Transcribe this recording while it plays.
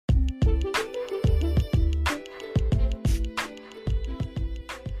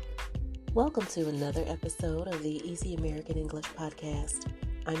Welcome to another episode of the Easy American English Podcast.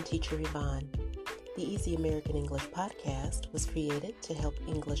 I'm Teacher Yvonne. The Easy American English Podcast was created to help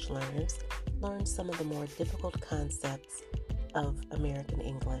English learners learn some of the more difficult concepts of American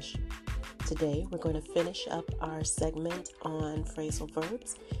English. Today, we're going to finish up our segment on phrasal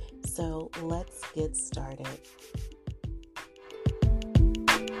verbs, so let's get started.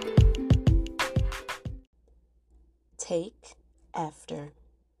 Take after.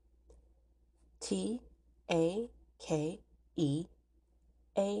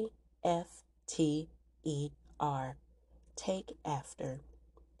 T-A-K-E-A-F-T-E-R. Take after.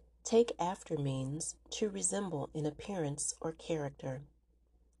 Take after means to resemble in appearance or character.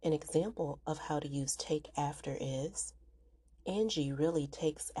 An example of how to use take after is, Angie really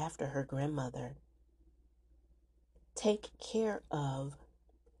takes after her grandmother. Take care of.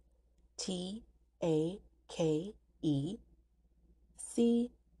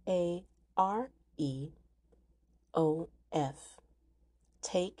 T-A-K-E-C-A-R-E-O-F.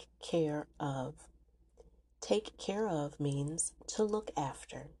 Take care of. Take care of means to look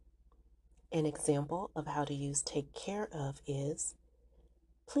after. An example of how to use take care of is,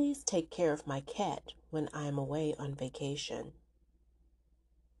 please take care of my cat when I'm away on vacation.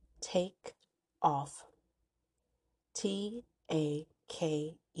 Take off. T-A-K-E-O-F-F.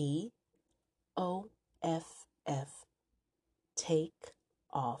 Take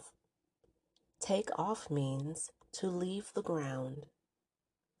off. Take off means to leave the ground.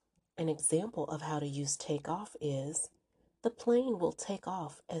 An example of how to use take off is, the plane will take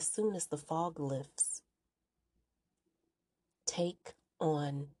off as soon as the fog lifts. Take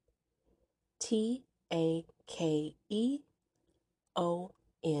on. T-A-K-E-O-N.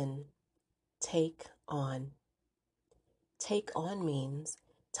 Take on. Take on means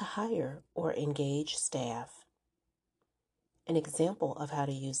to hire or engage staff. An example of how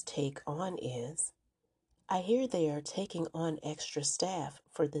to use take on is, I hear they are taking on extra staff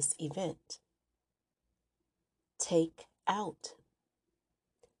for this event. Take out.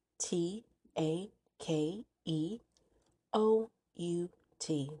 T-A-K-E-O-U-T.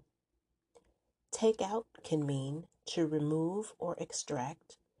 Take out can mean to remove or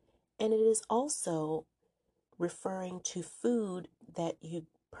extract, and it is also referring to food that you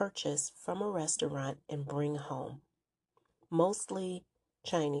purchase from a restaurant and bring home. Mostly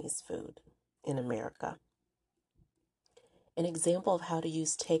Chinese food in America. An example of how to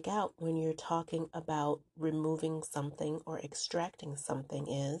use take out when you're talking about removing something or extracting something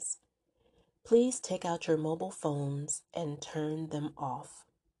is, please take out your mobile phones and turn them off.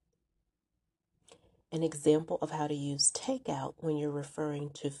 An example of how to use take out when you're referring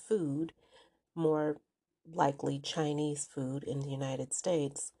to food, more likely Chinese food in the United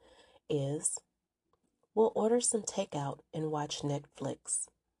States, is, we'll order some takeout and watch Netflix.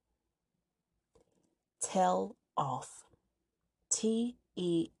 Tell off.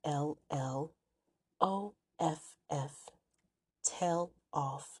 T-E-L-L-O-F-F. Tell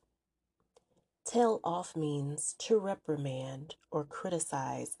off. Tell off means to reprimand or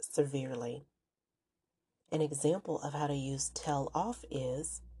criticize severely. An example of how to use tell off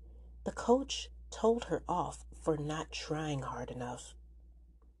is, the coach told her off for not trying hard enough.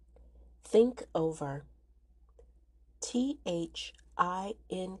 Think over. T-H-I-N-K-O-V-E-R.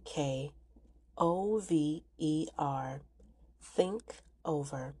 Think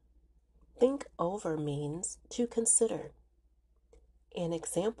over. Think over means to consider. An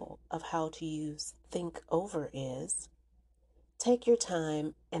example of how to use think over is, take your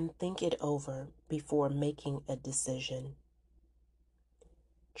time and think it over before making a decision.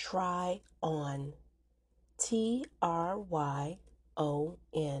 Try on. T-R-Y-O-N.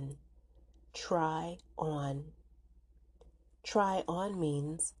 Try on. Try on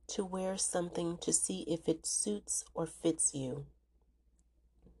means to wear something to see if it suits or fits you.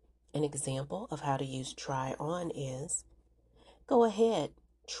 An example of how to use try on is, go ahead,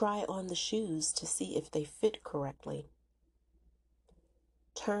 try on the shoes to see if they fit correctly.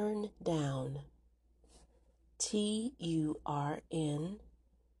 Turn down. T-U-R-N-D-O-W-N.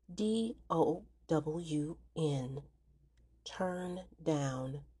 Turn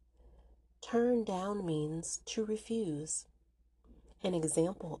down. Turn down means to refuse. An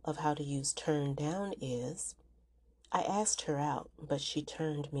example of how to use turn down is, I asked her out, but she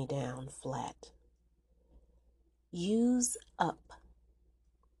turned me down flat. Use up.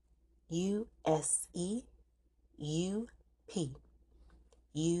 U-S-E-U-P.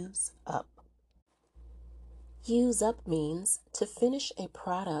 Use up. Use up means to finish a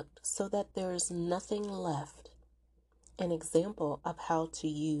product so that there's nothing left. An example of how to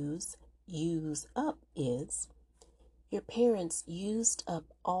use up is, Your parents used up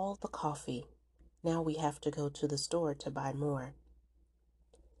all the coffee. Now we have to go to the store to buy more.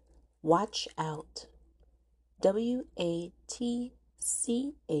 Watch out. WATCHOUT.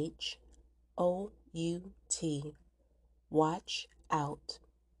 Watch out.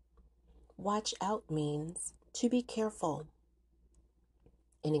 Watch out means to be careful.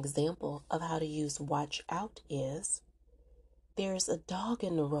 An example of how to use watch out is, there's a dog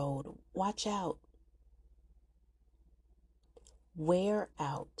in the road. Watch out. Wear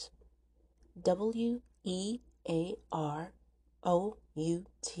out. WEAROUT.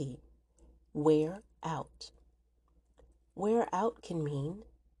 Wear out. Wear out can mean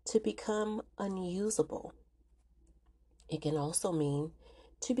to become unusable. It can also mean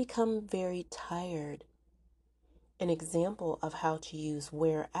to become very tired. An example of how to use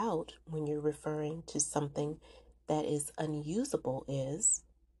wear out when you're referring to something that is unusable is,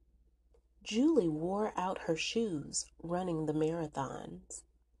 Julie wore out her shoes running the marathons.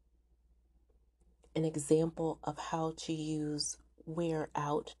 An example of how to use wear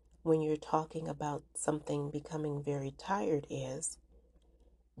out when you're talking about something becoming very tired is,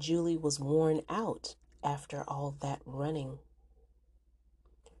 Julie was worn out after all that running.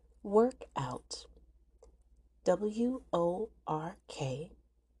 Work out. WORKOUT.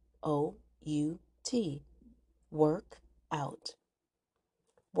 Work out.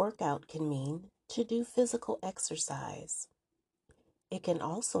 Workout can mean to do physical exercise. It can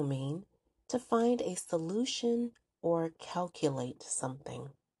also mean to find a solution or calculate something.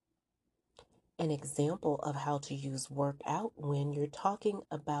 An example of how to use work out when you're talking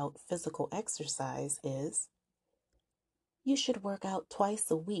about physical exercise is, you should work out twice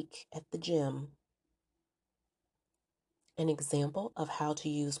a week at the gym. An example of how to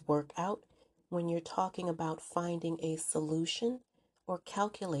use work out when you're talking about finding a solution or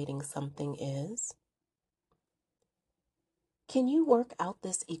calculating something is, can you work out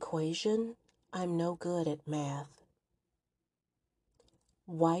this equation? I'm no good at math.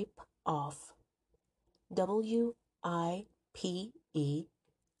 Wipe off. WIPEOFF.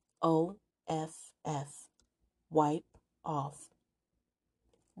 Wipe off.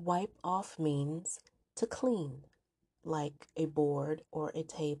 Wipe off means to clean, like a board or a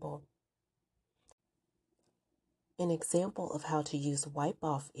table. An example of how to use wipe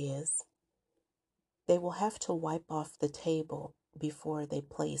off is, they will have to wipe off the table before they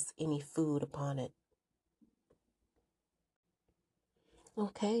place any food upon it.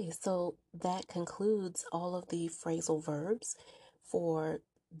 Okay, so that concludes all of the phrasal verbs for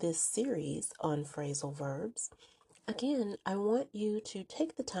this series on phrasal verbs. Again, I want you to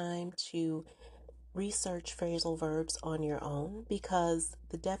take the time to research phrasal verbs on your own, because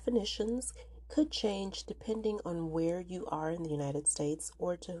the definitions could change depending on where you are in the United States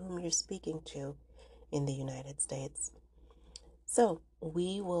or to whom you're speaking to in the United States. So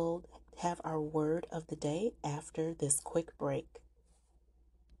we will have our word of the day after this quick break.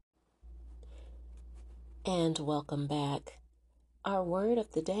 And welcome back. Our word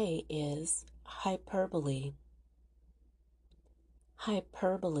of the day is hyperbole.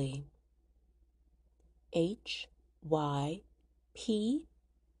 Hyperbole. HYPERBOLE.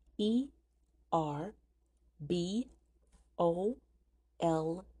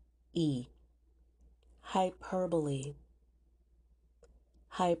 Hyperbole.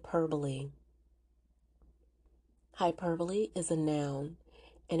 Hyperbole. Hyperbole is a noun,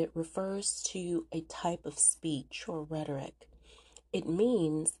 and it refers to a type of speech or rhetoric. It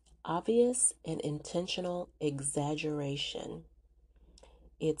means obvious and intentional exaggeration.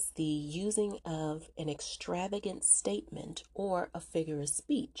 It's the using of an extravagant statement or a figure of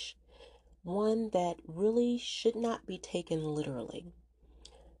speech, one that really should not be taken literally.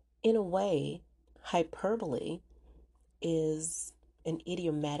 In a way, hyperbole is an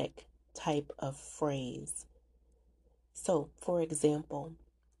idiomatic type of phrase. So, for example,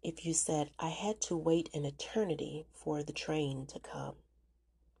 if you said, I had to wait an eternity for the train to come.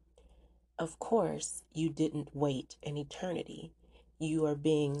 Of course, you didn't wait an eternity. You are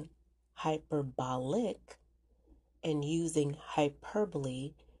being hyperbolic and using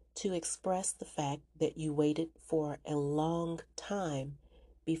hyperbole to express the fact that you waited for a long time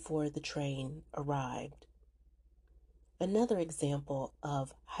before the train arrived. Another example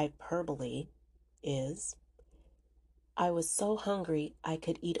of hyperbole is, I was so hungry I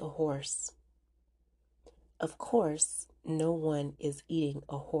could eat a horse. Of course, no one is eating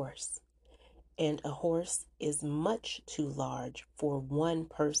a horse, and a horse is much too large for one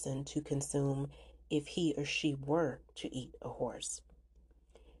person to consume if he or she were to eat a horse.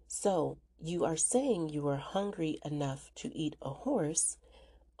 So, you are saying you are hungry enough to eat a horse,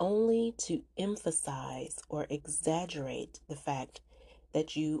 only to emphasize or exaggerate the fact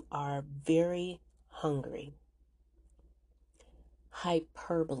that you are very hungry.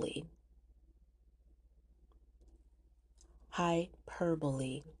 Hyperbole.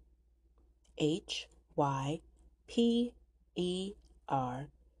 Hyperbole. Hyperbole.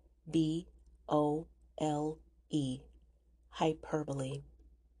 Hyperbole.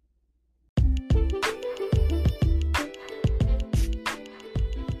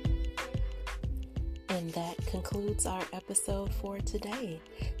 And that concludes our episode for today.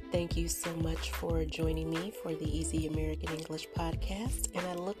 Thank you so much for joining me for the Easy American English podcast, and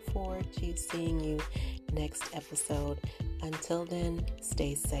I look forward to seeing you next episode. Until then,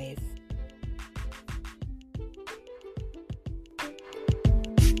 stay safe.